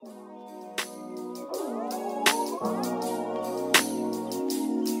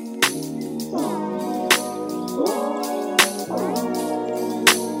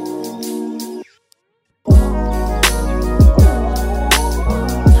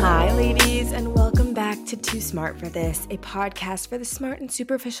to Too Smart for This, a podcast for the smart and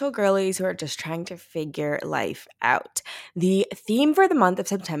superficial girlies who are just trying to figure life out. The theme for the month of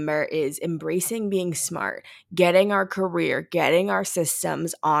September is embracing being smart, getting our career, getting our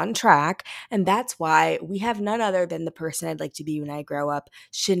systems on track, and that's why we have none other than the person I'd like to be when I grow up,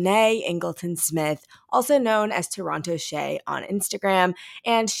 Shannae Ingleton Smith, also known as Toronto Shay on Instagram,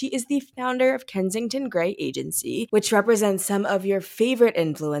 and she is the founder of Kensington Grey Agency, which represents some of your favorite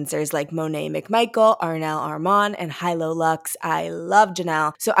influencers like Monet McMichael, Arnell Armand, and Hilo Lux. I love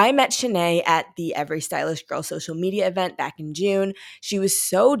Janelle. So I met Shannae at the Every Stylish Girl social media event back in June. She was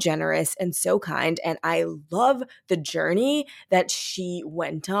so generous and so kind, and I love the journey that she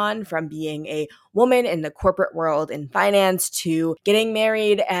went on from being a woman in the corporate world in finance to getting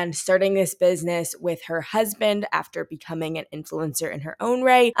married and starting this business with her husband after becoming an influencer in her own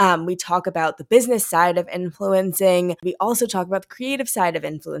right. We talk about the business side of influencing. We also talk about the creative side of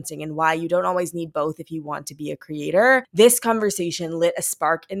influencing and why you don't always need both if you want to be a creator. This conversation lit a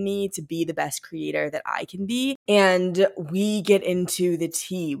spark in me to be the best creator that I can be. And we get into the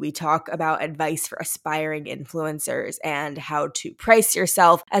tea. We talk about advice for aspiring influencers and how to price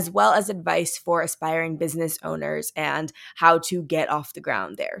yourself, as well as advice for aspiring business owners and how to get off the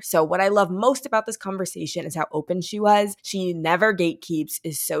ground there. So what I love most about this conversation is how open she was. She never gatekeeps,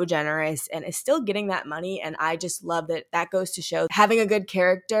 is so generous, and is still getting that money. And I just love that that goes to show having a good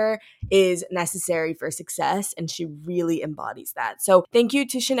character is necessary for success, and she really embodies that. So thank you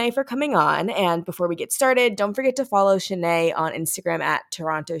to Shannae for coming on. And before we get started, don't forget to follow Shannae on Instagram at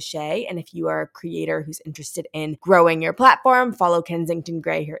Toronto Shay. And if you are a creator who's interested in growing your platform, follow Kensington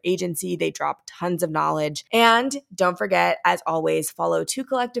Grey, her agency. They drop tons of knowledge. And don't forget, as always, follow Two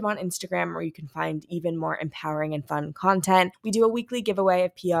Collective on Instagram, where you can find even more empowering and fun content. We do a weekly giveaway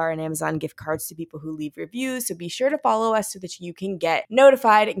of PR and Amazon gift cards to people who leave reviews, so be sure to follow us so that you can get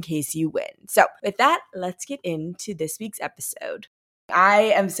notified in case you win. So with that, let's get into this week's episode.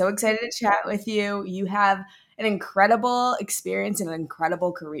 I am so excited to chat with you. You have an incredible experience and an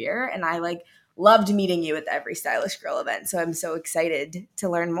incredible career, and I loved meeting you at the Every Stylish Girl event, so I'm so excited to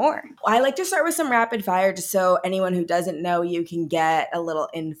learn more. I like to start with some rapid fire just so anyone who doesn't know you can get a little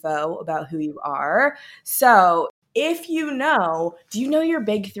info about who you are. So if do you know your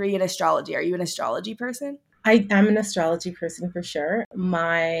big three in astrology? Are you an astrology person? I am an astrology person for sure.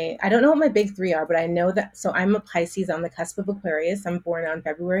 I don't know what my big three are, but I know that, so I'm a Pisces on the cusp of Aquarius. I'm born on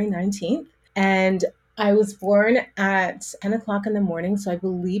February 19th, and I was born at 10 o'clock in the morning. So I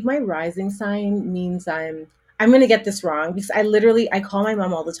believe my rising sign means I'm going to get this wrong because I call my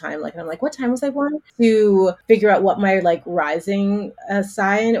mom all the time. And I'm like, what time was I born? To figure out what my rising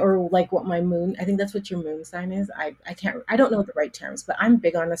sign or what my moon, I think that's what your moon sign is. I don't know the right terms, but I'm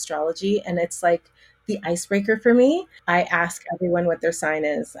big on astrology, and it's the icebreaker for me. I ask everyone what their sign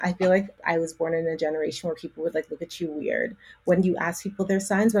is. I feel like I was born in a generation where people would look at you weird when you ask people their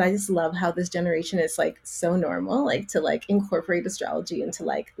signs, but I just love how this generation is so normal, to incorporate astrology into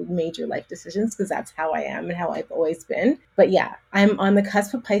major life decisions, because that's how I am and how I've always been. But yeah, I'm on the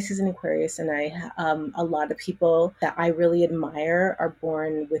cusp of Pisces and Aquarius, and a lot of people that I really admire are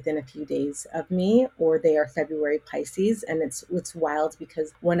born within a few days of me, or they are February Pisces. And it's wild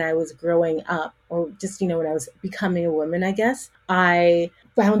because when I was growing up, or just, when I was becoming a woman, I guess, I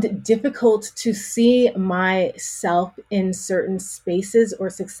found it difficult to see myself in certain spaces or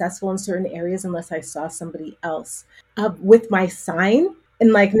successful in certain areas unless I saw somebody else with my sign.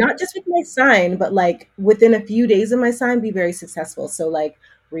 And not just with my sign, but within a few days of my sign, be very successful. So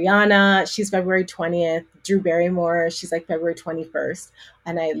Rihanna, she's February 20th. Drew Barrymore, she's February 21st.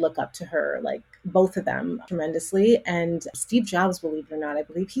 And I look up to her, both of them tremendously. And Steve Jobs, believe it or not, I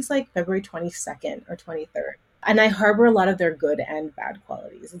believe he's February 22nd or 23rd. And I harbor a lot of their good and bad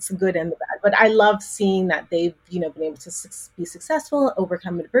qualities. It's the good and the bad. But I love seeing that they've, been able to be successful,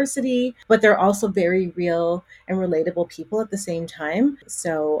 overcome adversity, but they're also very real and relatable people at the same time.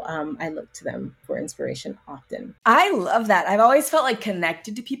 So I look to them for inspiration often. I love that. I've always felt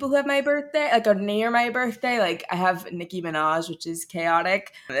connected to people who have my birthday, or near my birthday. I have Nicki Minaj, which is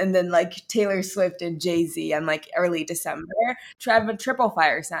chaotic. And then Taylor Swift and Jay-Z, I'm early December. I have a triple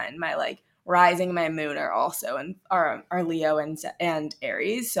fire sign. My rising, my moon are also are Leo and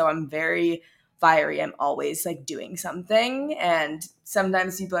Aries, so I'm very fiery. I'm always doing something, and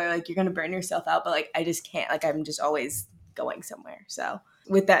sometimes people are you're gonna burn yourself out, but I just can't. I'm just always going somewhere. So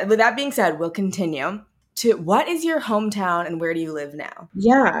with that being said, we'll continue to what is your hometown and where do you live now?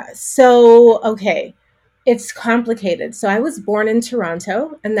 Yeah, so okay, it's complicated. So I was born in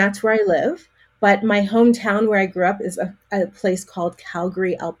Toronto, and that's where I live, but my hometown where I grew up is a place called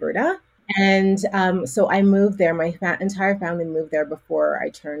Calgary, Alberta. And so I moved there. My entire family moved there before I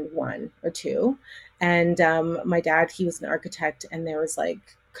turned 1 or 2. And my dad, he was an architect, and there was like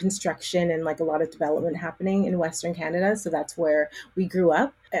construction and like a lot of development happening in Western Canada. So that's where we grew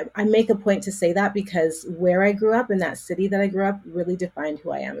up. I make a point to say that because where I grew up, in that city that I grew up, really defined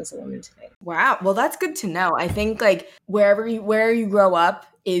who I am as a woman today. Wow. Well, that's good to know. I think like where you grow up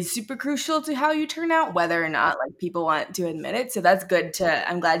is super crucial to how you turn out, whether or not like people want to admit it. So that's good to,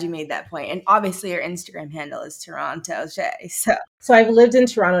 I'm glad you made that point. And obviously your Instagram handle is Toronto Shay. So I've lived in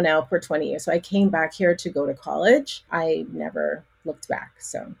Toronto now for 20 years. So I came back here to go to college. I never looked back.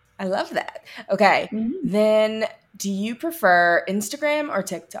 So I love that. Okay. Mhm. Then do you prefer Instagram or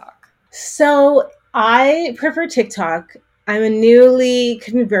TikTok? So I prefer TikTok. I'm a newly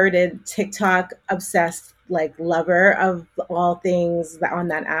converted TikTok obsessed like lover of all things that on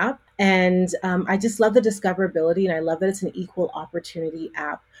that app. And I just love the discoverability, and I love that it's an equal opportunity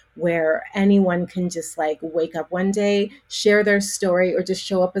app where anyone can just like wake up one day, share their story, or just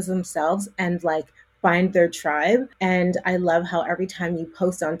show up as themselves and like find their tribe. And I love how every time you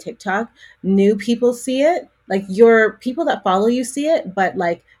post on TikTok, new people see it. Like your people that follow you see it, but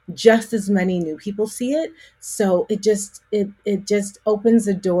like just as many new people see it. So it just opens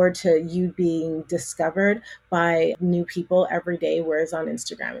the door to you being discovered by new people every day, whereas on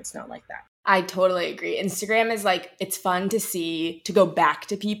Instagram it's not like that. I totally agree. Instagram is like it's fun to see to go back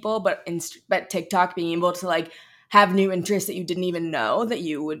to people, but but TikTok being able to like have new interests that you didn't even know that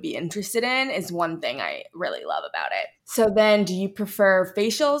you would be interested in is one thing I really love about it. So then, do you prefer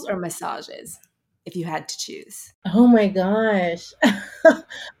facials or massages if you had to choose? Oh my gosh.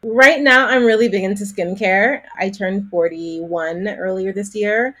 Right now, I'm really big into skincare. I turned 41 earlier this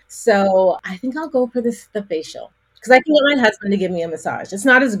year. So I think I'll go for the facial. Because I can get my husband to give me a massage. It's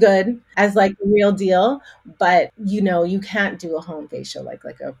not as good as like the real deal, but you can't do a home facial like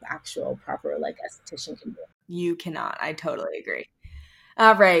a actual proper like esthetician can do. You cannot. I totally agree.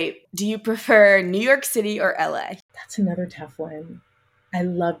 All right. Do you prefer New York City or LA? That's another tough one. I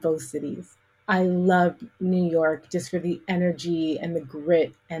love both cities. I love New York just for the energy and the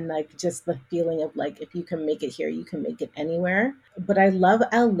grit and like just the feeling of like if you can make it here, you can make it anywhere. But I love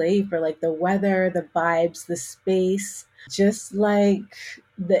LA for like the weather, the vibes, the space, just like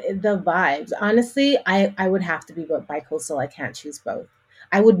the vibes. Honestly, I would have to be bi-coastal. I can't choose both.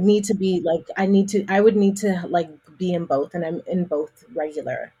 I would need to be like I would need to like be in both, and I'm in both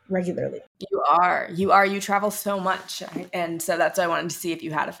regularly. You travel so much. And so that's why I wanted to see if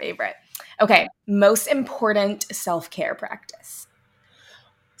you had a favorite. Okay. Most important self care practice.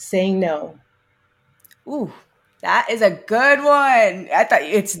 Saying no. Ooh, that is a good one. I thought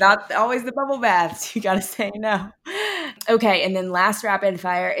it's not always the bubble baths. You got to say no. Okay. And then last rapid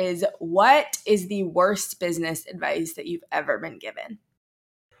fire is what is the worst business advice that you've ever been given?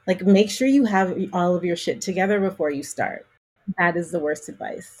 Like, make sure you have all of your shit together before you start. That is the worst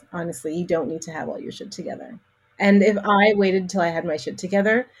advice. Honestly, you don't need to have all your shit together. And if I waited until I had my shit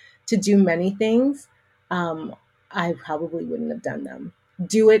together to do many things, um, I probably wouldn't have done them.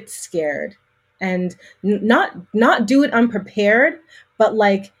 Do it scared, and not do it unprepared, but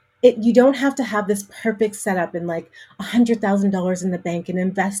like it. You don't have to have this perfect setup and like $100,000 in the bank and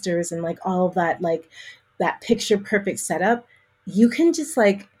investors and like all of that like that picture perfect setup. You can just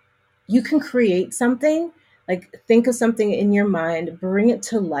like you can create something, like think of something in your mind, bring it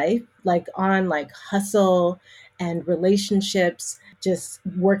to life, like on like hustle and relationships, just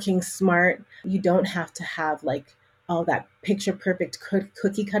working smart. You don't have to have like all that picture perfect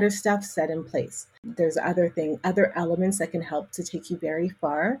cookie cutter stuff set in place. There's other elements that can help to take you very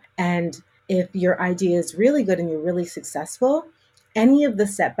far. And if your idea is really good and you're really successful, any of the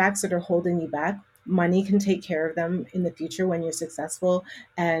setbacks that are holding you back, money can take care of them in the future when you're successful,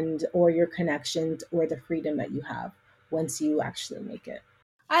 and or your connections or the freedom that you have once you actually make it.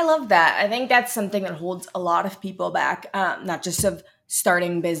 I love that. I think that's something that holds a lot of people back, not just of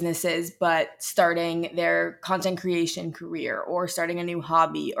starting businesses, but starting their content creation career or starting a new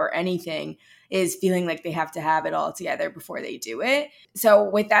hobby or anything is feeling like they have to have it all together before they do it. So,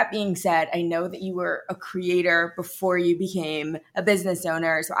 with that being said, I know that you were a creator before you became a business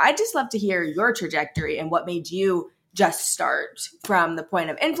owner. So, I'd just love to hear your trajectory and what made you just start from the point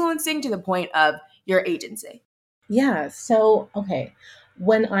of influencing to the point of your agency. Yeah. So, okay.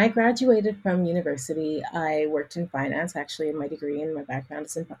 When I graduated from university, I worked in finance. Actually, my degree and my background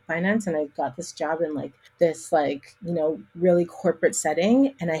is in finance, and I got this job in like this, like, really corporate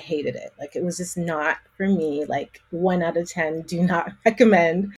setting, and I hated it. Like, it was just not for me. Like, 1 out of 10, do not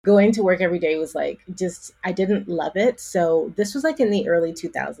recommend. Going to work every day was like, just, I didn't love it. So this was like in the early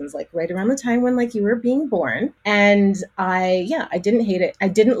 2000s, like right around the time when like you were being born. And I didn't hate it. I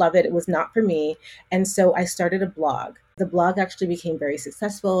didn't love it. It was not for me. And so I started a blog. The blog actually became very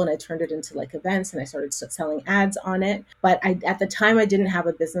successful, and I turned it into like events, and I started selling ads on it. But at the time, I didn't have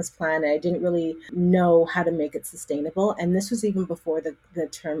a business plan, and I didn't really know how to make it sustainable. And this was even before the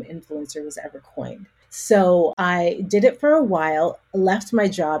term influencer was ever coined. So I did it for a while, left my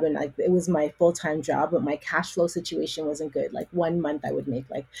job, and like it was my full-time job, but my cash flow situation wasn't good. Like 1 month I would make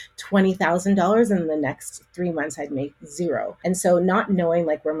like $20,000, and the next 3 months I'd make zero. And so not knowing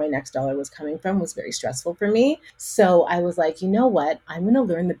like where my next dollar was coming from was very stressful for me. So I was like, you know what? I'm going to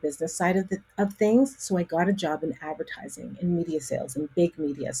learn the business side of things. So I got a job in advertising and media sales and big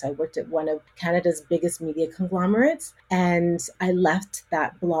media. So I worked at one of Canada's biggest media conglomerates, and I left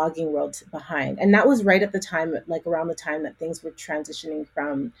that blogging world behind. And that was right at the time, like around the time that things were transitioning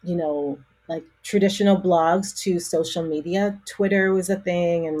from, like traditional blogs to social media. Twitter was a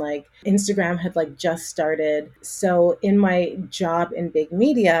thing, and like Instagram had like just started. So in my job in big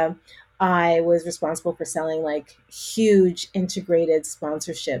media, I was responsible for selling like huge integrated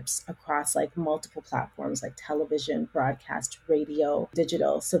sponsorships across like multiple platforms like television, broadcast, radio,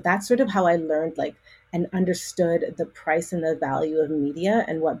 digital. So that's sort of how I learned like and understood the price and the value of media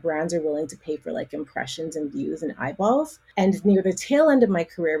and what brands are willing to pay for like impressions and views and eyeballs. And near the tail end of my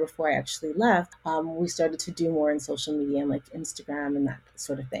career, before I actually left, we started to do more in social media and like Instagram and that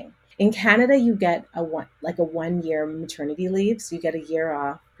sort of thing. In Canada, you get a 1 year maternity leave, so you get a year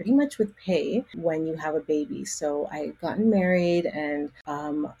off pretty much with pay when you have a baby. So I had gotten married, and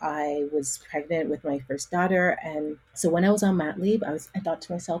I was pregnant with my first daughter. And so when I was on mat leave, I thought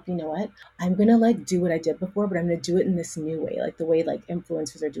to myself, you know what? I'm gonna like do what I did before, but I'm gonna do it in this new way, like the way like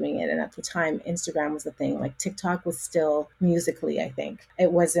influencers are doing it. And at the time, Instagram was the thing. Like TikTok was still Musically, I think.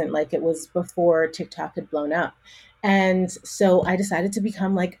 It wasn't like it was before TikTok had blown up. And so I decided to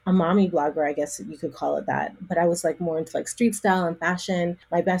become like a mommy blogger, I guess you could call it that. But I was like more into like street style and fashion.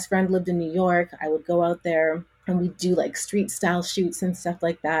 My best friend lived in New York. I would go out there and we do like street style shoots and stuff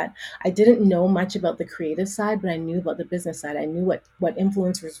like that. I didn't know much about the creative side, but I knew about the business side. I knew what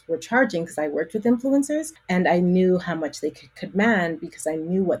influencers were charging because I worked with influencers, and I knew how much they could command because I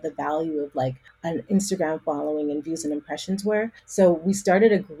knew what the value of like an Instagram following and views and impressions were. So we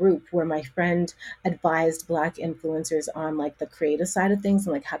started a group where my friend advised Black influencers on like the creative side of things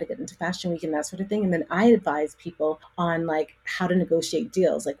and like how to get into Fashion Week and that sort of thing. And then I advised people on like how to negotiate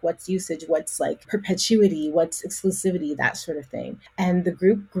deals, like what's usage, what's like perpetuity, what's exclusivity, that sort of thing. And the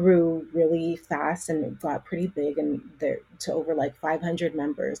group grew really fast and it got pretty big, and there to over like 500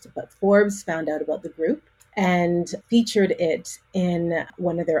 members. But Forbes found out about the group and featured it in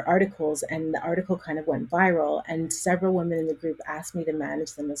one of their articles, and the article kind of went viral, and several women in the group asked me to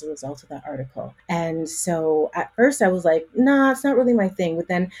manage them as a result of that article. And so at first I was like, nah, it's not really my thing. But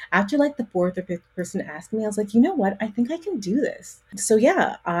then after like the fourth or fifth person asked me, I was like, you know what, I think I can do this. So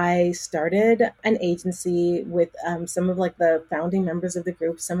yeah, I started an agency with some of like the founding members of the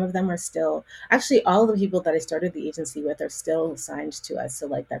group. Some of them are still, actually all of the people that I started the agency with are still signed to us. So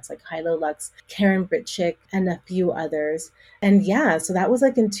like that's like Hilo Lux, Karen Britchick, and a few others. And yeah, so that was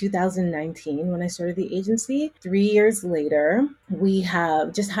like in 2019 when I started the agency. 3 years later, we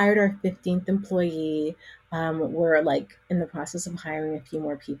have just hired our 15th employee. We're like in the process of hiring a few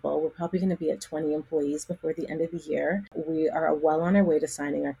more people. We're probably going to be at 20 employees before the end of the year. We are well on our way to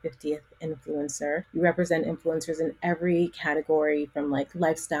signing our 50th influencer. We represent influencers in every category, from like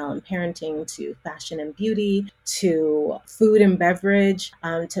lifestyle and parenting to fashion and beauty to food and beverage,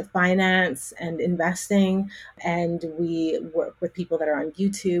 to finance and investing. And we work with people that are on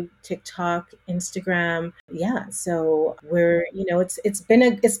YouTube, TikTok, Instagram. Yeah, so we're, it's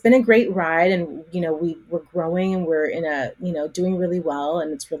been a great ride, and we're growing, and we're in a, doing really well,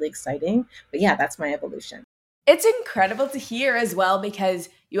 and it's really exciting. But yeah, that's my evolution. It's incredible to hear as well, because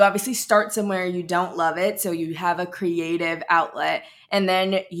you obviously start somewhere, you don't love it, so you have a creative outlet, and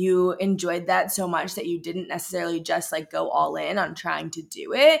then you enjoyed that so much that you didn't necessarily just like go all in on trying to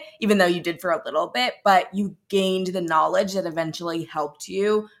do it, even though you did for a little bit, but you gained the knowledge that eventually helped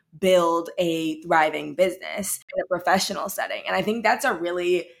you build a thriving business in a professional setting. And I think that's a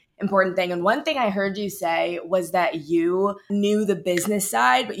really important thing. And one thing I heard you say was that you knew the business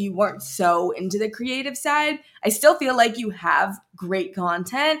side, but you weren't so into the creative side. I still feel like you have great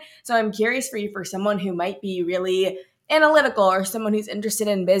content. So I'm curious for you, for someone who might be really analytical or someone who's interested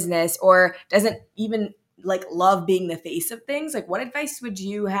in business or doesn't even like love being the face of things, like what advice would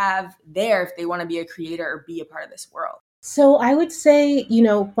you have there if they want to be a creator or be a part of this world? So I would say,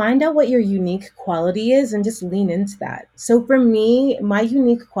 find out what your unique quality is and just lean into that. So for me, my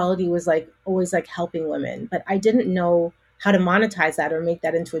unique quality was like always like helping women, but I didn't know how to monetize that or make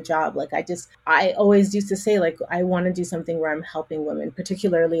that into a job. Like I always used to say like I want to do something where I'm helping women,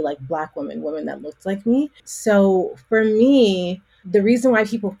 particularly like Black women, women that looked like me. So for me, the reason why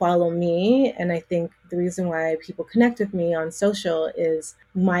people follow me, and I think the reason why people connect with me on social, is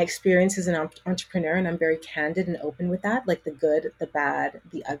my experience as an entrepreneur, and I'm very candid and open with that, like the good, the bad,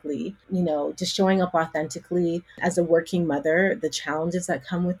 the ugly, just showing up authentically as a working mother, the challenges that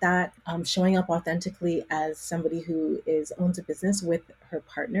come with that, showing up authentically as somebody who owns a business with her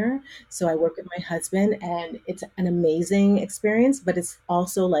partner. So I work with my husband, and it's an amazing experience, but it's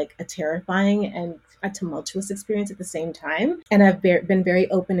also like a terrifying and a tumultuous experience at the same time. And I've been very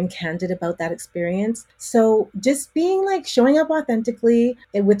open and candid about that experience. So just being like showing up authentically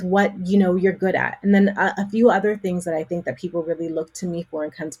with what you're good at. And then a few other things that I think that people really look to me for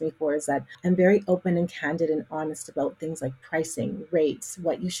and come to me for is that I'm very open and candid and honest about things like pricing, rates,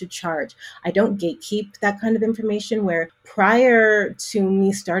 what you should charge. I don't gatekeep that kind of information, where prior to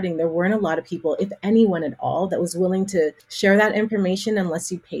me starting, there weren't a lot of people, if anyone at all, that was willing to share that information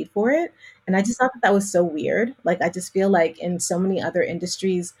unless you paid for it. And I just thought that was so weird. Like, I just feel like in so many other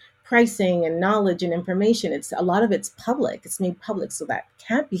industries, pricing and knowledge and information, it's a lot of it's public. It's made public, so that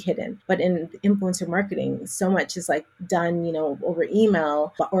can't be hidden. But in influencer marketing, so much is like done, over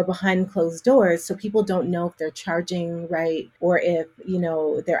email or behind closed doors. So people don't know if they're charging right or if,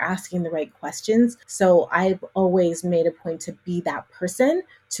 they're asking the right questions. So I've always made a point to be that person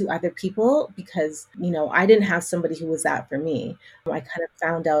to other people, because, I didn't have somebody who was that for me. I kind of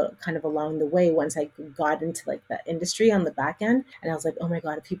found out kind of along the way once I got into like the industry on the back end. And I was like, oh my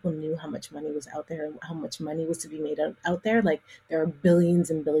God, if people knew how much money was out there and how much money was to be made out there, like there are billions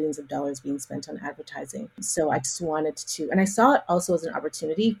and billions of dollars being spent on advertising. So I just wanted to, and I saw it also as an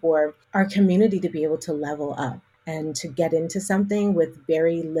opportunity for our community to be able to level up and to get into something with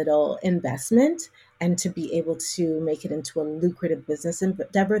very little investment and to be able to make it into a lucrative business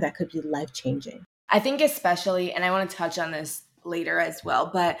endeavor that could be life-changing. I think especially, and I want to touch on this later as well,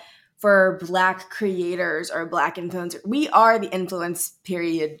 but for Black creators or Black influencers, we are the influence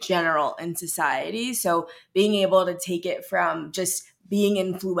period general in society. So being able to take it from just being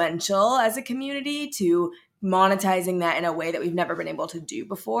influential as a community to monetizing that in a way that we've never been able to do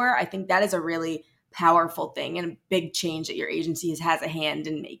before, I think that is a really powerful thing and a big change that your agency has a hand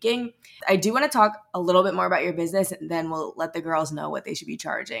in making. I do want to talk a little bit more about your business, and then we'll let the girls know what they should be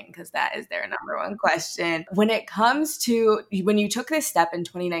charging, because that is their number one question. When it comes to when you took this step in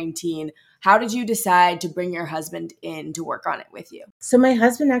 2019, how did you decide to bring your husband in to work on it with you? So my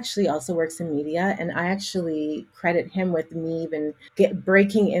husband actually also works in media, and I actually credit him with me even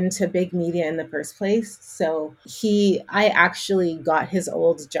breaking into big media in the first place. So I actually got his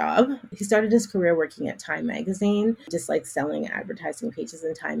old job. He started his career working at Time Magazine, just like selling advertising pages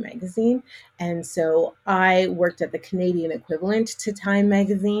in Time Magazine. And so I worked at the Canadian equivalent to Time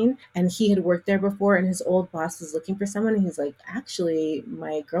Magazine, and he had worked there before, and his old boss was looking for someone. And he's like, actually,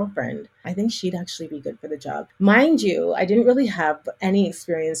 my girlfriend, I think she'd actually be good for the job. Mind you, I didn't really have any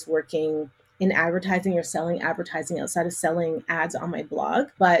experience working in advertising or selling advertising outside of selling ads on my blog.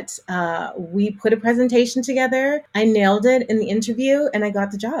 But we put a presentation together. I nailed it in the interview and I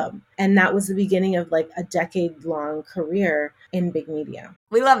got the job. And that was the beginning of like a decade-long career in big media.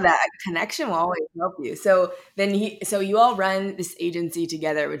 We love that. Connection will always help you. So you all run this agency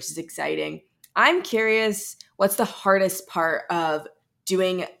together, which is exciting. I'm curious, what's the hardest part of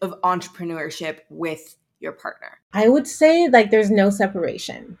entrepreneurship with your partner? I would say like there's no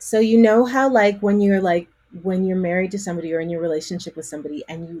separation. So you know how when you're married to somebody or in your relationship with somebody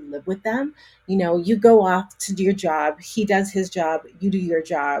and you live with them, you go off to do your job, he does his job, you do your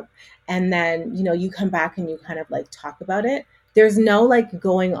job, and then, you come back and you kind of like talk about it. There's no like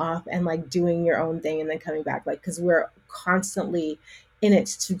going off and like doing your own thing and then coming back, like, because we're constantly in it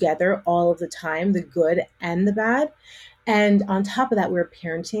together all of the time, the good and the bad. And on top of that, we were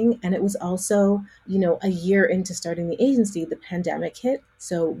parenting. And it was also, a year into starting the agency, the pandemic hit.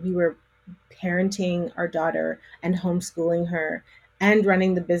 So we were parenting our daughter and homeschooling her and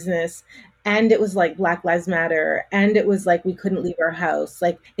running the business. And it was like Black Lives Matter. And it was like we couldn't leave our house.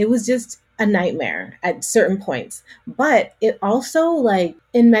 Like it was just a nightmare at certain points. But it also, like,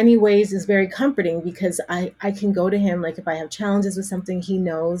 in many ways is very comforting because I can go to him, like, if I have challenges with something, he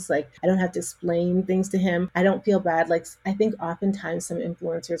knows, like, I don't have to explain things to him. I don't feel bad. Like, I think oftentimes some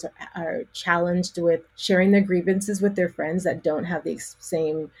influencers are challenged with sharing their grievances with their friends that don't have the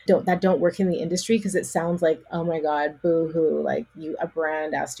same, don't work in the industry, because it sounds like, oh my God, boo hoo, like, a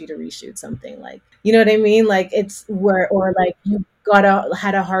brand asked you to reshoot something, like, you know what I mean? Like, it's where, or like, you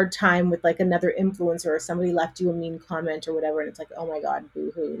had a hard time with, like, another influencer, or somebody left you a mean comment or whatever, and it's like, oh my God,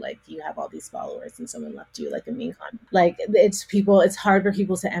 boo hoo, like, you have all these followers and someone left you like a mean comment. Like, it's hard for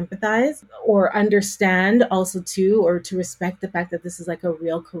people to empathize or understand also too, or to respect the fact that this is like a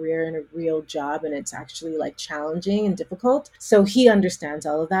real career and a real job, and it's actually like challenging and difficult. So he understands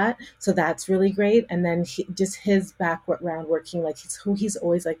all of that, so that's really great. And then just his background working, like, he's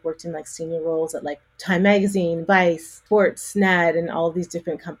always like worked in like senior roles at like Time Magazine, Vice, Sports Net, and all of these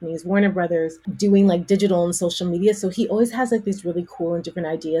different companies, Warner Brothers, doing like digital and social media. So he always has like these really cool and different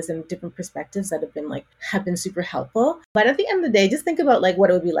ideas and different perspectives that have been super helpful. But at the end of the day, just think about like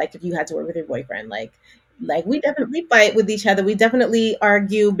what it would be like if you had to work with your boyfriend. Like we definitely fight with each other. We definitely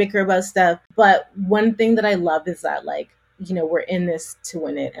argue, bicker about stuff. But one thing that I love is that, like, we're in this to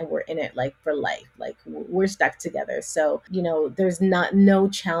win it, and we're in it like for life. Like, we're stuck together. So, there's no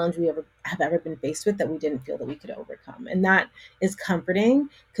challenge we have ever been faced with that we didn't feel that we could overcome. And that is comforting,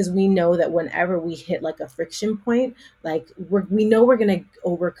 because we know that whenever we hit like a friction point, like, we know we're going to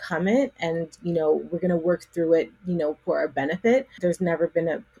overcome it, and, we're going to work through it, for our benefit. There's never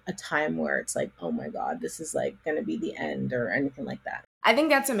been a time where it's like, oh my God, this is like going to be the end or anything like that. I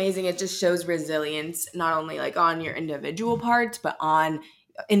think that's amazing. It just shows resilience, not only like on your individual parts, but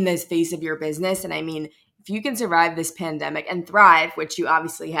in the face of your business. And I mean, if you can survive this pandemic and thrive, which you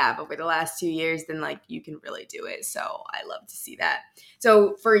obviously have over the last 2 years, then like you can really do it. So I love to see that.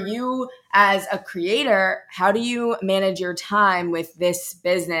 So for you as a creator, how do you manage your time with this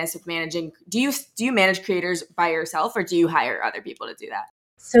business, with managing? Do you manage creators by yourself, or do you hire other people to do that?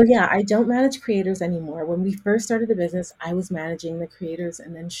 So yeah, I don't manage creators anymore. When we first started the business, I was managing the creators,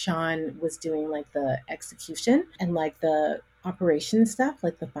 and then Sean was doing like the execution and like the operation stuff,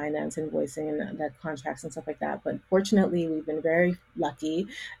 like the finance, invoicing, and the contracts and stuff like that. But fortunately, we've been very lucky,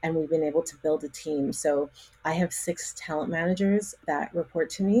 and we've been able to build a team. So I have 6 talent managers that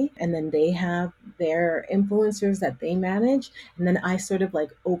report to me, and then they have their influencers that they manage, and then I sort of like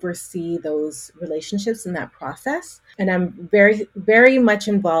oversee those relationships in that process. And I'm very, very much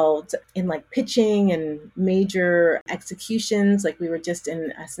involved in like pitching and major executions. Like, we were just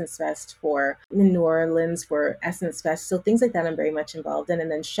in Essence Fest in New Orleans for Essence Fest. So things like that I'm very much involved in.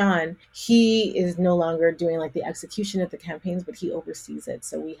 And then Sean, he is no longer doing like the execution of the campaigns, but he oversees it.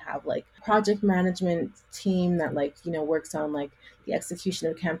 So we have like project management team that, like, works on like the execution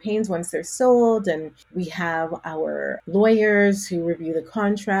of campaigns once they're sold. And we have our lawyers who review the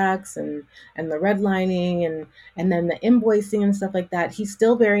contracts and the redlining and then the invoicing and stuff like that. He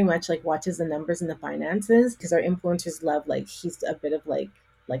still very much like watches the numbers and the finances, because our influencers love, like, he's a bit of like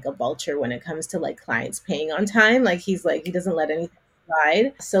a vulture when it comes to like clients paying on time. Like, he's like, he doesn't let anything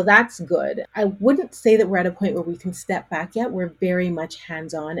slide. So that's good. I wouldn't say that we're at a point where we can step back yet. We're very much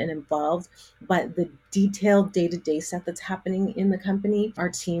hands-on and involved, but the detailed day-to-day stuff that's happening in the company, our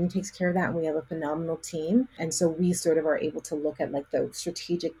team takes care of that, and we have a phenomenal team. And so we sort of are able to look at like the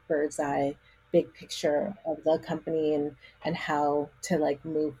strategic bird's eye big picture of the company, and how to like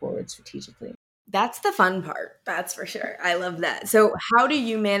move forward strategically. That's the fun part. That's for sure. I love that. So how do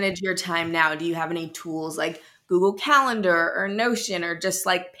you manage your time now? Do you have any tools like Google Calendar or Notion, or just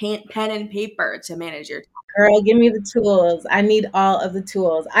like pen and paper to manage your time? Girl, give me the tools. I need all of the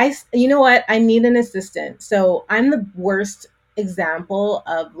tools. You know what? I need an assistant. So I'm the worst example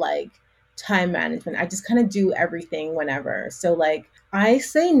of like time management. I just kind of do everything whenever. So like, I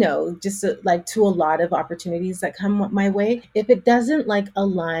say no just like to a lot of opportunities that come my way. If it doesn't like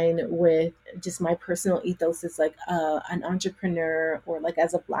align with just my personal ethos as like an entrepreneur, or like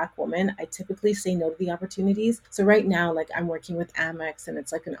as a Black woman, I typically say no to the opportunities. So right now, like, I'm working with Amex, and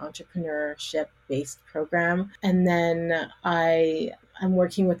it's like an entrepreneurship based program. And then I'm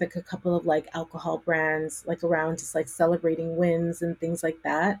working with like a couple of like alcohol brands, like around just like celebrating wins and things like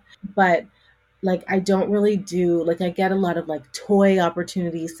that. But like I don't really do like I get a lot of like toy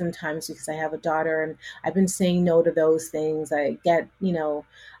opportunities sometimes because I have a daughter and I've been saying no to those things. I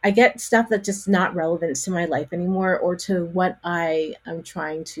get stuff that's just not relevant to my life anymore or to what I am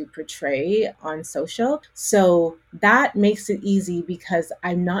trying to portray on social. So that makes it easy because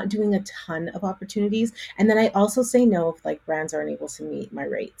I'm not doing a ton of opportunities. And then I also say no if like brands aren't able to meet my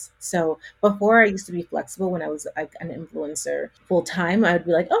rates. So before I used to be flexible when I was like an influencer full time. I would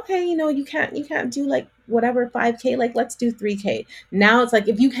be like, okay, you can't do like whatever 5K, like let's do 3K. Now it's like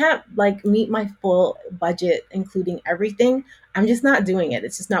if you can't like meet my full budget, including everything, I'm just not doing it.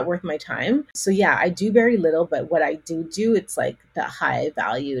 It's just not worth my time. So yeah, I do very little, but what I do, it's like the high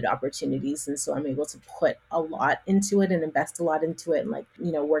valued opportunities. And so I'm able to put a lot into it and invest a lot into it and like,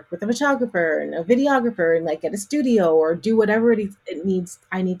 work with a photographer and a videographer and like get a studio or do whatever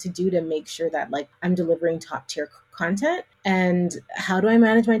I need to do to make sure that like I'm delivering top tier content. And how do I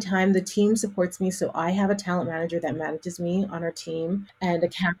manage my time? The team supports me. So I have a talent manager that manages me on our team and a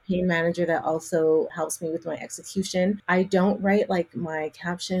campaign manager that also helps me with my execution. I don't write like my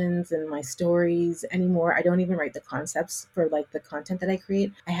captions and my stories anymore. I don't even write the concepts for like the content that I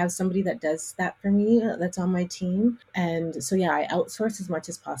create. I have somebody that does that for me that's on my team. And so yeah, I outsource as much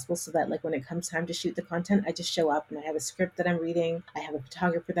as possible so that like when it comes time to shoot the content, I just show up and I have a script that I'm reading. I have a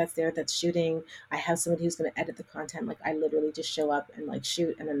photographer that's there that's shooting. I have somebody who's going to edit the content. Like I literally just show up and like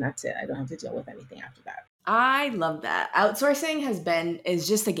shoot and then that's it. I don't have to deal with anything after that. I love that. Outsourcing is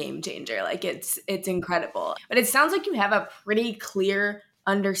just a game changer. Like it's incredible. But it sounds like you have a pretty clear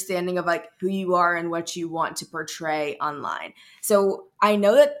understanding of like who you are and what you want to portray online. So I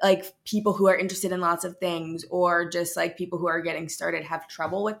know that like people who are interested in lots of things or just like people who are getting started have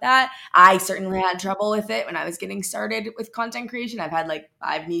trouble with that. I certainly had trouble with it when I was getting started with content creation. I've had like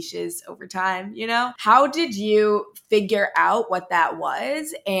 5 niches over time, you know? How did you figure out what that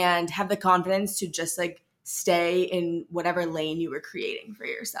was and have the confidence to just like stay in whatever lane you were creating for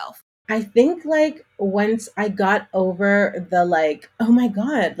yourself? I think like once I got over the like, oh my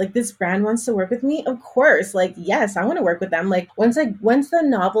God, like this brand wants to work with me. Of course. Like, yes, I want to work with them. Like once the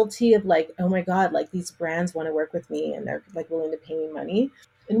novelty of like, oh my God, like these brands want to work with me and they're like willing to pay me money.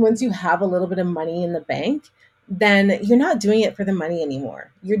 And once you have a little bit of money in the bank, then you're not doing it for the money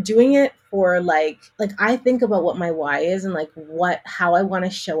anymore. You're doing it for like I think about what my why is and like how I want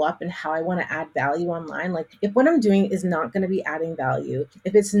to show up and how I want to add value online. Like if what I'm doing is not going to be adding value,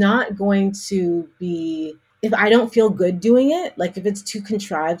 if it's not going to be if I don't feel good doing it, like if it's too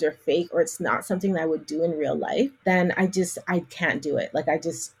contrived or fake or it's not something that I would do in real life, then I can't do it. Like I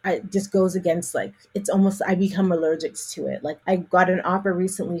just goes against like it's almost I become allergic to it. Like I got an offer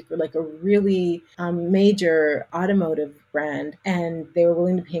recently for like a really major automotive brand and they were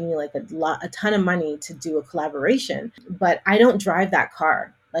willing to pay me like a ton of money to do a collaboration, but I don't drive that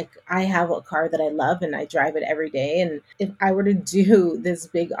car. Like I have a car that I love and I drive it every day. And if I were to do this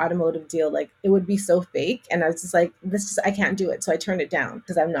big automotive deal, like it would be so fake. And I was just like, I can't do it. So I turned it down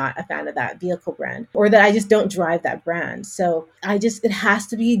because I'm not a fan of that vehicle brand or that I just don't drive that brand. So it has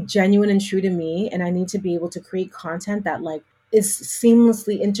to be genuine and true to me. And I need to be able to create content that like is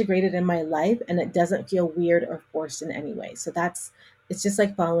seamlessly integrated in my life and it doesn't feel weird or forced in any way. So it's just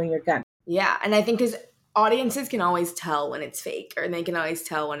like following your gut. Yeah. And I think because audiences can always tell when it's fake or they can always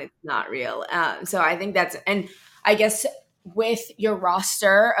tell when it's not real. So I think and I guess with your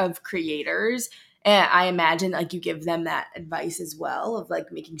roster of creators, I imagine like you give them that advice as well of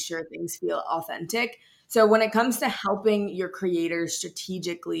like making sure things feel authentic. So when it comes to helping your creators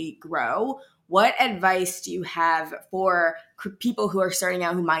strategically grow, what advice do you have for people who are starting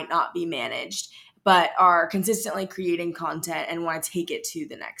out who might not be managed but are consistently creating content and want to take it to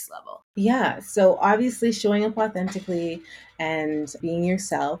the next level? Yeah. So obviously showing up authentically and being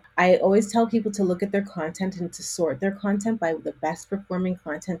yourself. I always tell people to look at their content and to sort their content by the best performing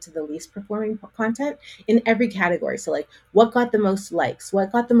content to the least performing content in every category. So like what got the most likes,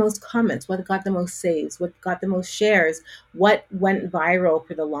 what got the most comments, what got the most saves, what got the most shares, what went viral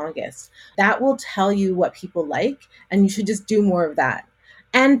for the longest. That will tell you what people like and you should just do more of that.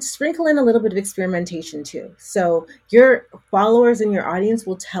 And sprinkle in a little bit of experimentation too. So your followers and your audience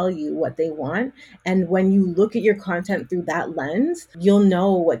will tell you what they want. And when you look at your content through that lens, you'll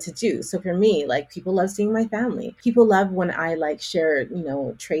know what to do. So for me, like people love seeing my family. People love when I like share,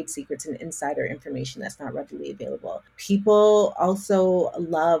 trade secrets and insider information that's not readily available. People also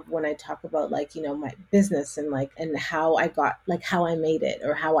love when I talk about like, my business and how I got, like how I made it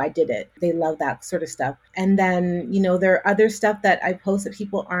or how I did it. They love that sort of stuff. And then, there are other stuff that I post that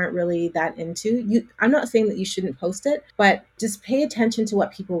people aren't really that into. I'm not saying that you shouldn't post it, but just pay attention to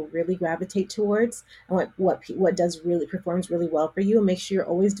what people really gravitate towards and what does really performs really well for you, and make sure you're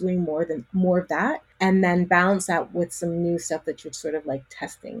always doing more of that, and then balance that with some new stuff that you're sort of like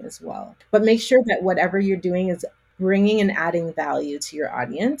testing as well. But make sure that whatever you're doing is bringing and adding value to your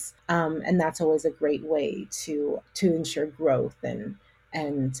audience, and that's always a great way to ensure growth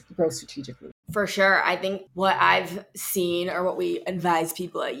and grow strategically. For sure. I think what I've seen, or what we advise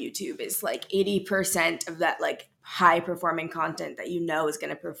people at YouTube, is like 80% of that like high performing content that is going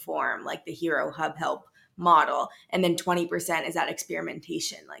to perform, like the hero hub help model. And then 20% is that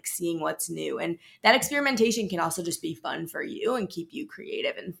experimentation, like seeing what's new. And that experimentation can also just be fun for you and keep you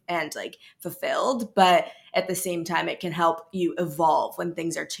creative and like fulfilled. But at the same time, it can help you evolve when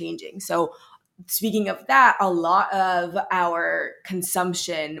things are changing. So speaking of that, a lot of our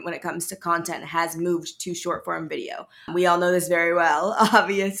consumption when it comes to content has moved to short form video. We all know this very well,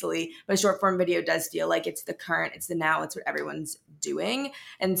 obviously, but short form video does feel like it's the current, it's the now, it's what everyone's doing.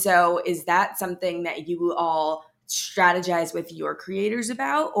 And so is that something that you all strategize with your creators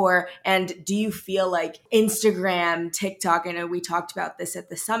about? And do you feel like Instagram, TikTok, I know we talked about this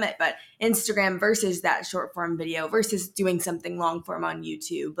at the summit, but Instagram versus that short form video versus doing something long form on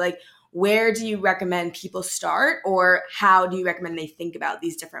YouTube, like where do you recommend people start, or how do you recommend they think about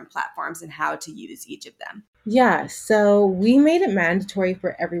these different platforms and how to use each of them? Yeah, so we made it mandatory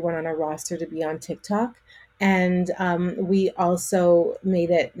for everyone on our roster to be on TikTok. And we also made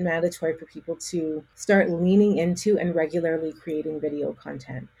it mandatory for people to start leaning into and regularly creating video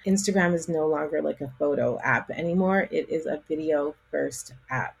content. Instagram is no longer like a photo app anymore. It is a video first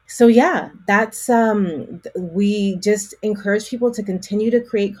app. So yeah, that's we just encourage people to continue to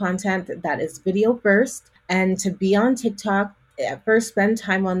create content that is video first, and to be on TikTok. At first, spend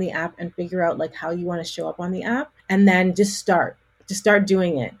time on the app and figure out like how you want to show up on the app, and then just start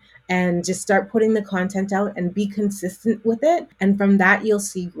doing it, and just start putting the content out and be consistent with it. And from that, you'll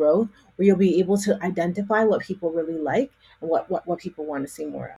see growth, where you'll be able to identify what people really like and what people want to see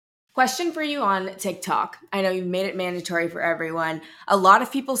more of. Question for you on TikTok. I know you've made it mandatory for everyone. A lot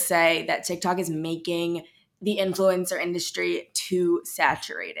of people say that TikTok is making the influencer industry too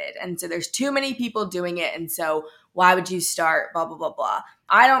saturated. And so there's too many people doing it. And so why would you start? Blah, blah, blah, blah.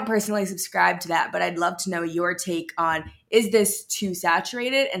 I don't personally subscribe to that, but I'd love to know your take on, is this too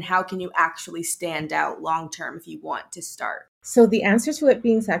saturated, and how can you actually stand out long term if you want to start? So the answer to it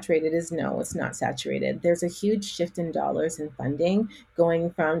being saturated is no, it's not saturated. There's a huge shift in dollars and funding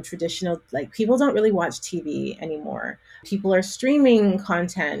going from traditional, like people don't really watch TV anymore. People are streaming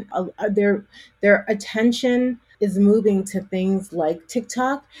content. Their attention is moving to things like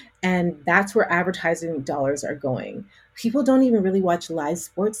TikTok, and that's where advertising dollars are going. People don't even really watch live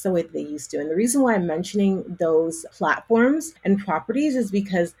sports the way that they used to. And the reason why I'm mentioning those platforms and properties is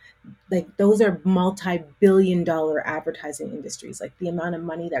because like those are multi-billion-dollar advertising industries. Like the amount of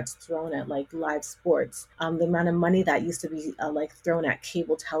money that's thrown at like live sports, the amount of money that used to be like thrown at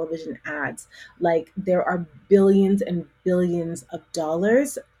cable television ads. Like there are billions and billions of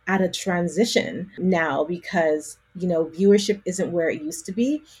dollars at a transition now, because viewership isn't where it used to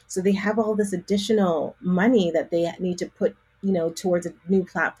be. So they have all this additional money that they need to put towards a new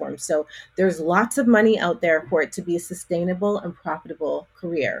platform. So there's lots of money out there for it to be a sustainable and profitable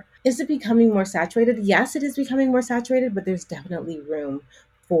career. Is it becoming more saturated? Yes, it is becoming more saturated, but there's definitely room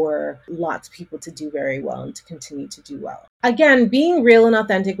for lots of people to do very well and to continue to do well. Again, being real and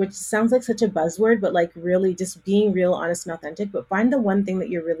authentic, which sounds like such a buzzword, but like really just being real, honest, and authentic. But find the one thing that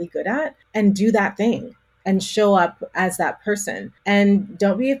you're really good at and do that thing and show up as that person. And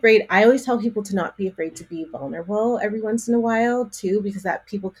don't be afraid. I always tell people to not be afraid to be vulnerable every once in a while too, because that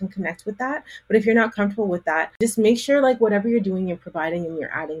people can connect with that. But if you're not comfortable with that, just make sure like whatever you're doing, you're providing and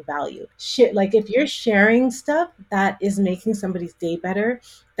you're adding value. Like if you're sharing stuff that is making somebody's day better,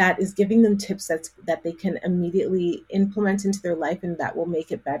 that is giving them tips that they can immediately implement into their life and that will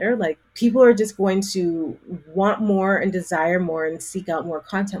make it better. Like people are just going to want more and desire more and seek out more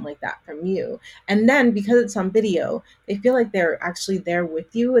content like that from you. And then because it's on video, they feel like they're actually there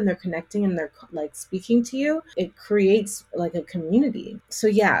with you and they're connecting and they're like speaking to you. It creates like a community. So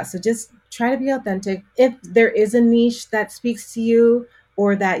yeah, so just try to be authentic. If there is a niche that speaks to you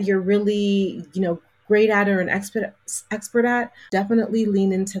or that you're really, great at or an expert at, definitely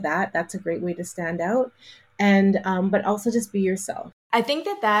lean into that. That's a great way to stand out. And but also just be yourself. I think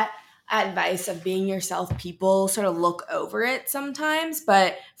that advice of being yourself, people sort of look over it sometimes.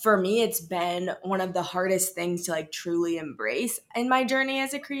 But for me, it's been one of the hardest things to like truly embrace in my journey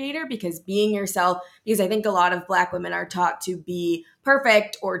as a creator, because being yourself, because I think a lot of Black women are taught to be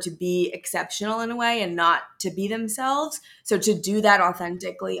perfect or to be exceptional in a way and not to be themselves. So to do that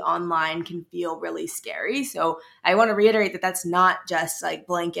authentically online can feel really scary. So I want to reiterate that that's not just like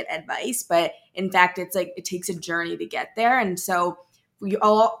blanket advice, but in fact, it's like it takes a journey to get there. And so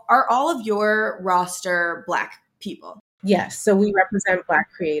are all of your roster Black people? Yes. So we represent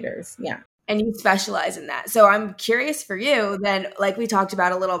Black creators. Yeah. And you specialize in that. So I'm curious for you then, like we talked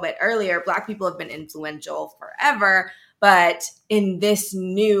about a little bit earlier, Black people have been influential forever, but in this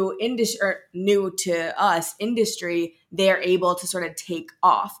new industry, or new to us industry, they're able to sort of take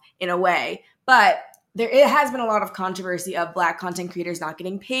off in a way. But it has been a lot of controversy of Black content creators not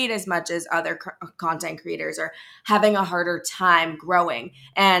getting paid as much as other content creators, or having a harder time growing.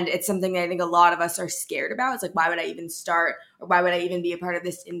 And it's something that I think a lot of us are scared about. It's like, why would I even start, or why would I even be a part of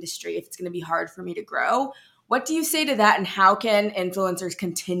this industry if it's going to be hard for me to grow? What do you say to that, and how can influencers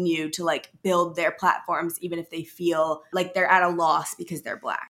continue to like build their platforms even if they feel like they're at a loss because they're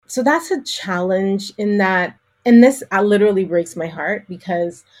Black? So that's a challenge in that, and this literally breaks my heart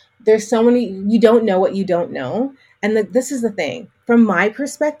because there's so many, you don't know what you don't know. And this is the thing from my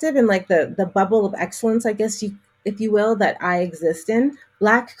perspective, and like the bubble of excellence, I guess you, if you will, that I exist in,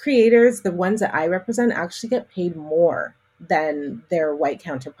 Black creators, the ones that I represent, actually get paid more than their white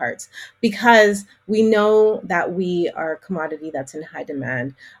counterparts, because we know that we are a commodity that's in high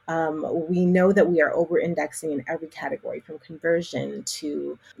demand. We know that we are over indexing in every category, from conversion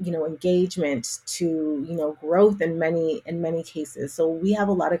to engagement to growth in many cases. So we have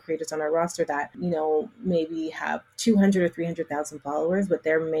a lot of creators on our roster that maybe have 200 or 300,000 followers, but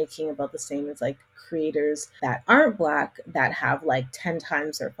they're making about the same as like creators that aren't Black that have like 10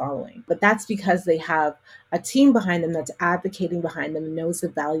 times their following. But that's because they have a team behind them that's advocating behind them, knows the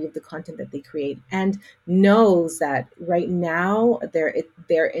value of the content that they create, and knows that right now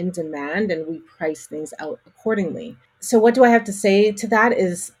they're in demand, and we price things out accordingly. So what do I have to say to that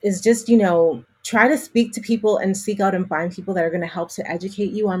is just try to speak to people and seek out and find people that are going to help to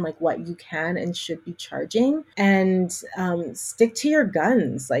educate you on like what you can and should be charging, and stick to your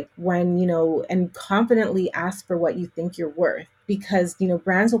guns, like when and confidently ask for what you think you're worth, because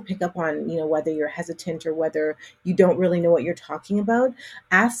brands will pick up on whether you're hesitant or whether you don't really know what you're talking about.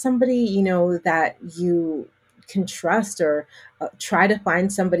 Ask somebody that you can trust, or try to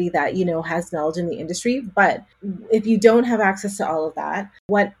find somebody that has knowledge in the industry. But if you don't have access to all of that,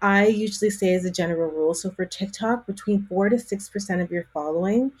 what I usually say is a general rule, so for TikTok, between 4 to 6% of your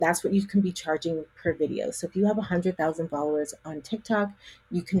following, that's what you can be charging per video. So if you have 100,000 followers on TikTok,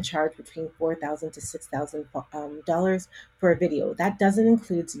 you can charge between $4,000 to $6,000 for a video. That doesn't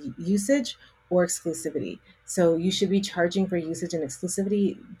include usage or exclusivity. So you should be charging for usage and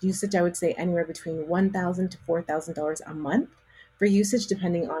exclusivity. Usage, I would say anywhere between $1,000 to $4,000 a month for usage,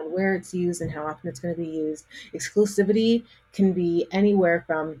 depending on where it's used and how often it's going to be used. Exclusivity can be anywhere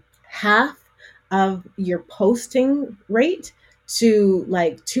from half of your posting rate to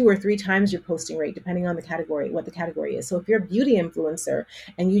like 2 or 3 times your posting rate, depending on the category, what the category is. So if you're a beauty influencer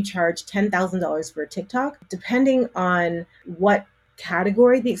and you charge $10,000 for a TikTok, depending on what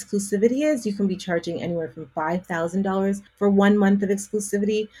category the exclusivity is, you can be charging anywhere from $5,000 for 1 month of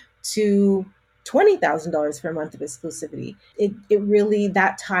exclusivity to $20,000 for a month of exclusivity. It really,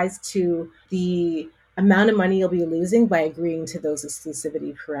 that ties to the amount of money you'll be losing by agreeing to those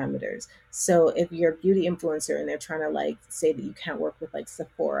exclusivity parameters. So if you're a beauty influencer and they're trying to like say that you can't work with like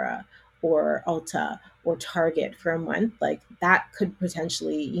Sephora or Ulta or Target for a month, like that could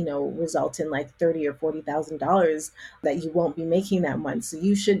potentially, result in like $30,000 or $40,000 that you won't be making that month. So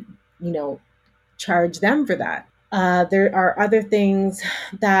you should, charge them for that. There are other things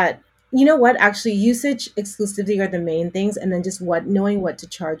that, actually usage, exclusivity are the main things. And then just knowing what to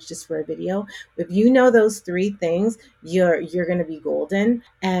charge just for a video. If you know those 3 things, you're going to be golden.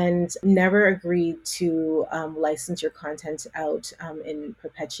 And never agree to license your content out in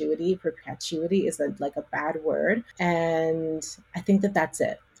perpetuity. Perpetuity is like a bad word. And I think that's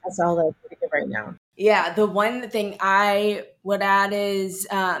it. That's all that I think of right now. Yeah, the one thing I would add is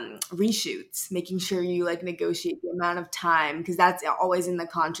reshoots, making sure you like negotiate the amount of time, because that's always in the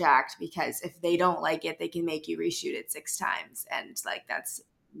contract, because if they don't like it, they can make you reshoot it 6 times. And like, that's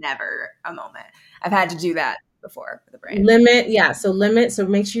never a moment. I've had to do that before for the brand. So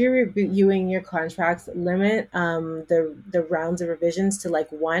make sure you're reviewing your contracts. Limit the rounds of revisions to like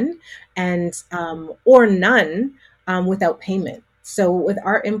 1 and or none without payment. So with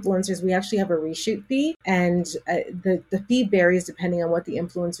our influencers, we actually have a reshoot fee, and the fee varies depending on what the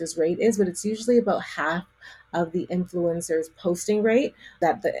influencer's rate is, but it's usually about half of the influencer's posting rate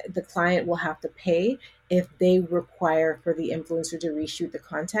that the client will have to pay if they require for the influencer to reshoot the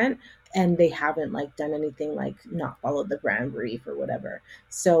content and they haven't like done anything like not followed the brand brief or whatever.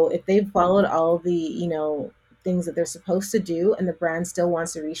 So if they've followed all the, things that they're supposed to do and the brand still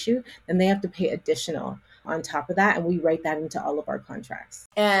wants to reshoot, then they have to pay additional on top of that, and we write that into all of our contracts.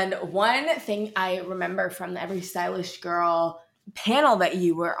 And one thing I remember from the Every Stylish Girl panel that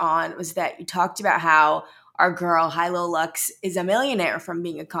you were on was that you talked about how our girl Hilo Lux is a millionaire from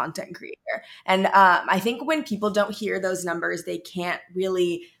being a content creator. And I think when people don't hear those numbers, they can't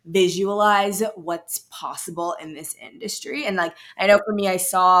really visualize what's possible in this industry. And like, I know for me, I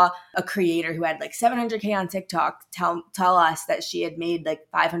saw a creator who had like 700K on TikTok tell us that she had made like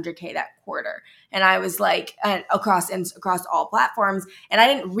 500K that quarter. And I was like, across all platforms. And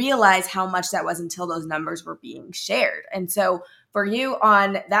I didn't realize how much that was until those numbers were being shared. And so for you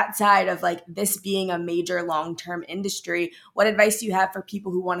on that side of like this being a major long-term industry, what advice do you have for people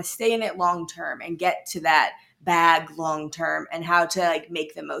who want to stay in it long-term and get to that bag long-term, and how to like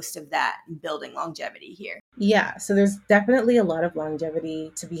make the most of that and building longevity here? Yeah, so there's definitely a lot of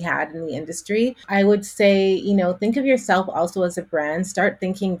longevity to be had in the industry. I would say, think of yourself also as a brand. Start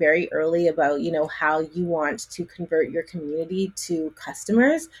thinking very early about, how you want to convert your community to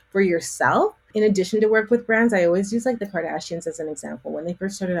customers for yourself. In addition to work with brands, I always use like the Kardashians as an example. When they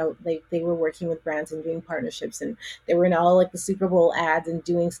first started out, they were working with brands and doing partnerships, and they were in all like the Super Bowl ads and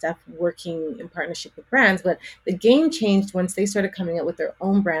doing stuff working in partnership with brands. But the game changed once they started coming out with their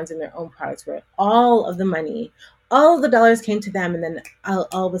own brands and their own products, where all of the money, all of the dollars came to them, and then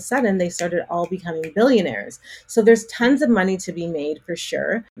all of a sudden they started all becoming billionaires. So there's tons of money to be made for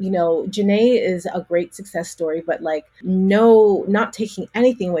sure. Janae is a great success story, but like, no, not taking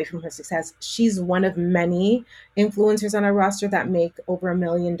anything away from her success. She's one of many influencers on our roster that make over $1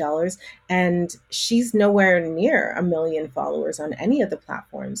 million, and she's nowhere near 1 million followers on any of the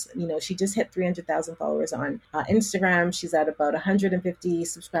platforms. She just hit 300,000 followers on Instagram. She's at about 150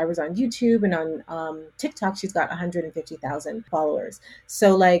 subscribers on YouTube, and on TikTok she's got 150,000 followers.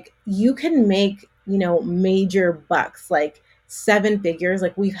 So like, you can make major bucks, like 7 figures.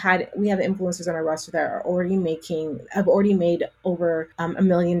 Like we have influencers on our roster that have already made over $1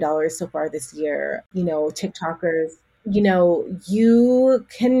 million so far this year. TikTokers, you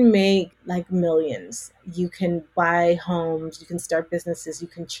can make like millions. You can buy homes, you can start businesses, you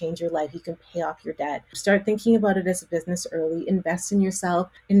can change your life, you can pay off your debt. Start thinking about it as a business early. Invest in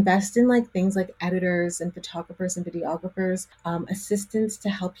yourself, invest in like things like editors and photographers and videographers, assistants to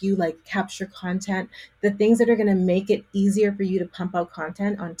help you like capture content, the things that are going to make it easier for you to pump out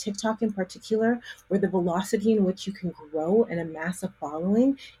content on TikTok in particular, where the velocity in which you can grow and amass a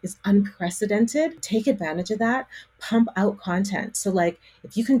following is unprecedented. Take advantage of that. Pump out content. So like,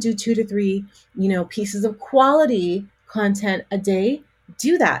 if you can do 2 to 3, pieces of quality content a day,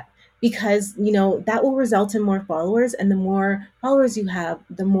 do that, because that will result in more followers, and the more followers you have,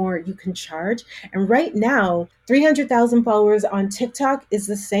 the more you can charge. And right now, 300,000 followers on TikTok is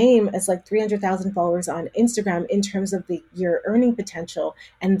the same as like 300,000 followers on Instagram in terms of your earning potential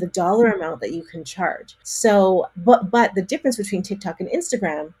and the dollar amount that you can charge. So but the difference between TikTok and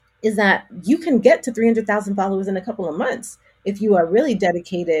Instagram is that you can get to 300,000 followers in a couple of months if you are really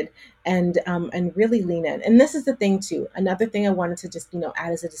dedicated and really lean in. And this is the thing too. Another thing I wanted to just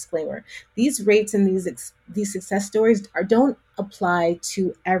add as a disclaimer: these rates and these success stories don't apply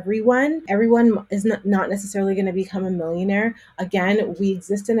to everyone. Everyone is not necessarily going to become a millionaire. Again, we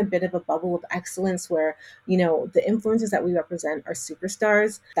exist in a bit of a bubble of excellence where the influencers that we represent are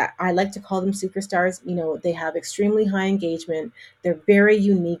superstars. That I like to call them superstars. They have extremely high engagement. They're very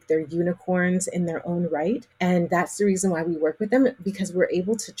unique. They're unicorns in their own right, and that's the reason why we work with them, because we're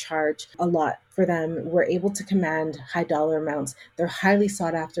able to charge a lot for them. We're able to command high dollar amounts. They're highly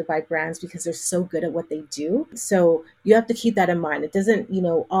sought after by brands because they're so good at what they do. So you have to keep that in mind. It doesn't,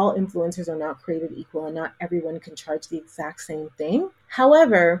 all influencers are not created equal, and not everyone can charge the exact same thing.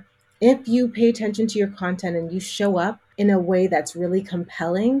 However, if you pay attention to your content and you show up in a way that's really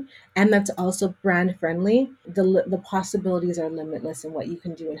compelling and that's also brand friendly, the possibilities are limitless in what you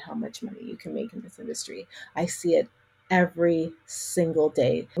can do and how much money you can make in this industry. I see it every single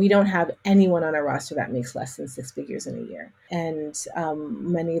day. We don't have anyone on our roster that makes less than 6 figures in a year. And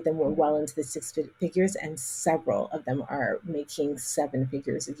many of them were well into the 6 figures, and several of them are making 7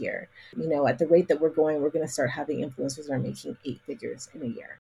 figures a year. At the rate that we're going, we're going to start having influencers that are making 8 figures in a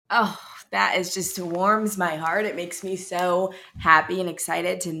year. Oh, that is just warms my heart. It makes me so happy and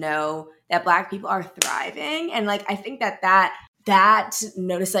excited to know that Black people are thriving. And like, I think that that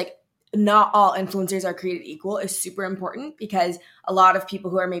notice, like, not all influencers are created equal is super important, because a lot of people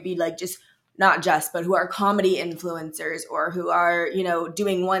who are maybe like just not just, but who are comedy influencers or who are,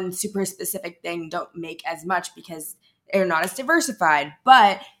 doing one super specific thing don't make as much because they're not as diversified.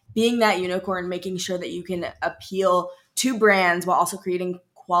 But being that unicorn, making sure that you can appeal to brands while also creating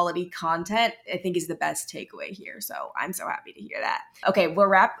quality content, I think is the best takeaway here. So I'm so happy to hear that. Okay,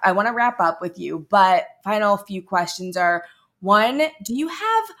 I want to wrap up with you, but final few questions are, one, do you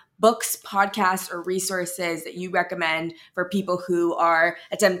have books, podcasts, or resources that you recommend for people who are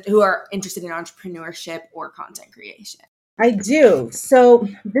interested in entrepreneurship or content creation? I do. So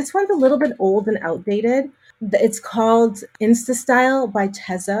this one's a little bit old and outdated. It's called Insta Style by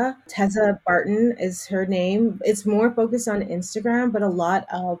Tessa. Tessa Barton is her name. It's more focused on Instagram, but a lot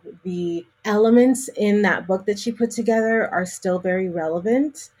of the elements in that book that she put together are still very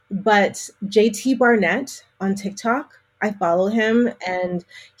relevant. But JT Barnett on TikTok, I follow him, and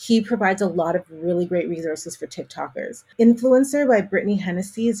he provides a lot of really great resources for TikTokers. Influencer by Brittany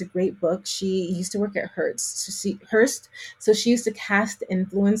Hennessy is a great book. She used to work at Hearst, so she used to cast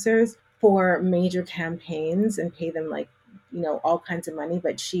influencers for major campaigns and pay them all kinds of money.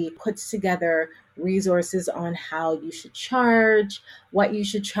 But she puts together resources on how you should charge, what you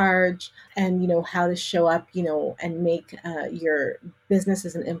should charge, and how to show up, and make your business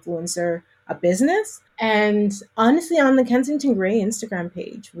as an influencer a business. And honestly, on the Kensington Gray Instagram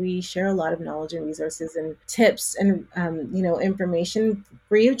page, we share a lot of knowledge and resources and tips and information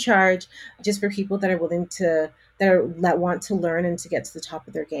free of charge, just for people that are willing to that want to learn and to get to the top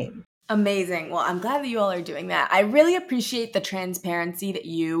of their game. Amazing. Well, I'm glad that you all are doing that. I really appreciate the transparency that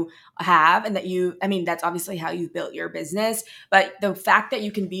you have, and that's obviously how you've built your business, but the fact that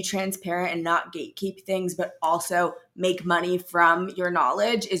you can be transparent and not gatekeep things, but also make money from your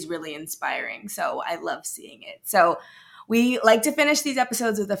knowledge is really inspiring. So I love seeing it. So we like to finish these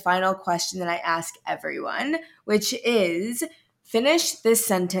episodes with a final question that I ask everyone, which is, finish this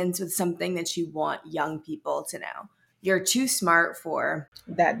sentence with something that you want young people to know. You're too smart for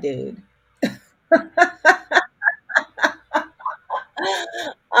that dude.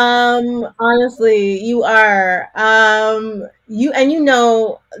 Honestly, you are. That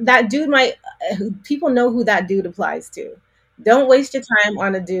dude might. People know who that dude applies to. Don't waste your time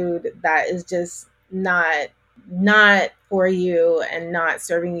on a dude that is just not for you and not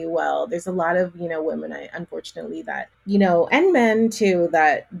serving you well. There's a lot of women, unfortunately, that and men too,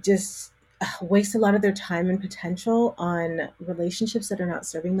 that just waste a lot of their time and potential on relationships that are not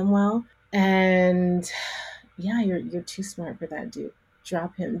serving them well. And yeah, you're too smart for that dude.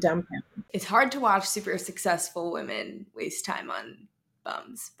 Drop him, dump him. It's hard to watch super successful women waste time on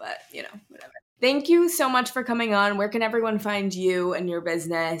bums, but whatever. Thank you so much for coming on. Where can everyone find you and your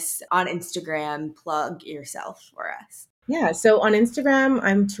business on Instagram? Plug yourself for us. Yeah, so on Instagram,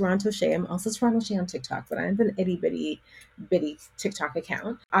 I'm Toronto Shay. I'm also Toronto Shay on TikTok, but I have an itty bitty TikTok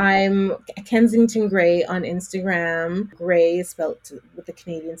account. I'm Kensington Gray on Instagram. Gray is spelled with the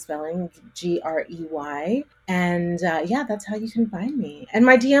Canadian spelling, Grey. And that's how you can find me. And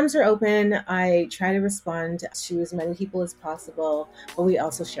my DMs are open. I try to respond to as many people as possible, but we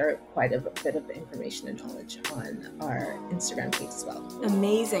also share quite a bit of information and knowledge on our Instagram page as well.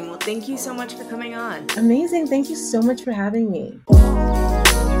 Amazing. Well, thank you so much for coming on. Amazing. Thank you so much for having me.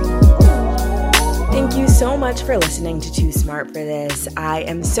 Thank you so much for listening to Too Smart for This. I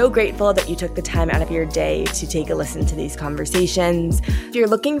am so grateful that you took the time out of your day to take a listen to these conversations. If you're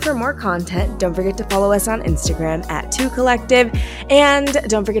looking for more content, don't forget to follow us on Instagram at 2Collective. And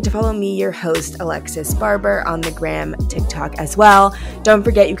don't forget to follow me, your host, Alexis Barber, on the gram, TikTok as well. Don't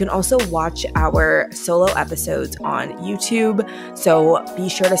forget, you can also watch our solo episodes on YouTube. So be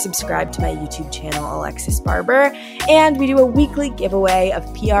sure to subscribe to my YouTube channel, Alexis Barber. And we do a weekly giveaway of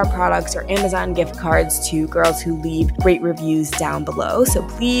PR products or Amazon gift cards to girls who leave great reviews down below. So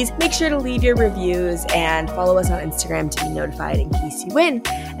please make sure to leave your reviews and follow us on Instagram to be notified in case you win.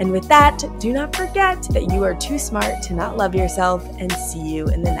 And with that, do not forget that you are too smart to not love yourself, and see you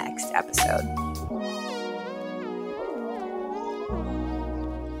in the next episode.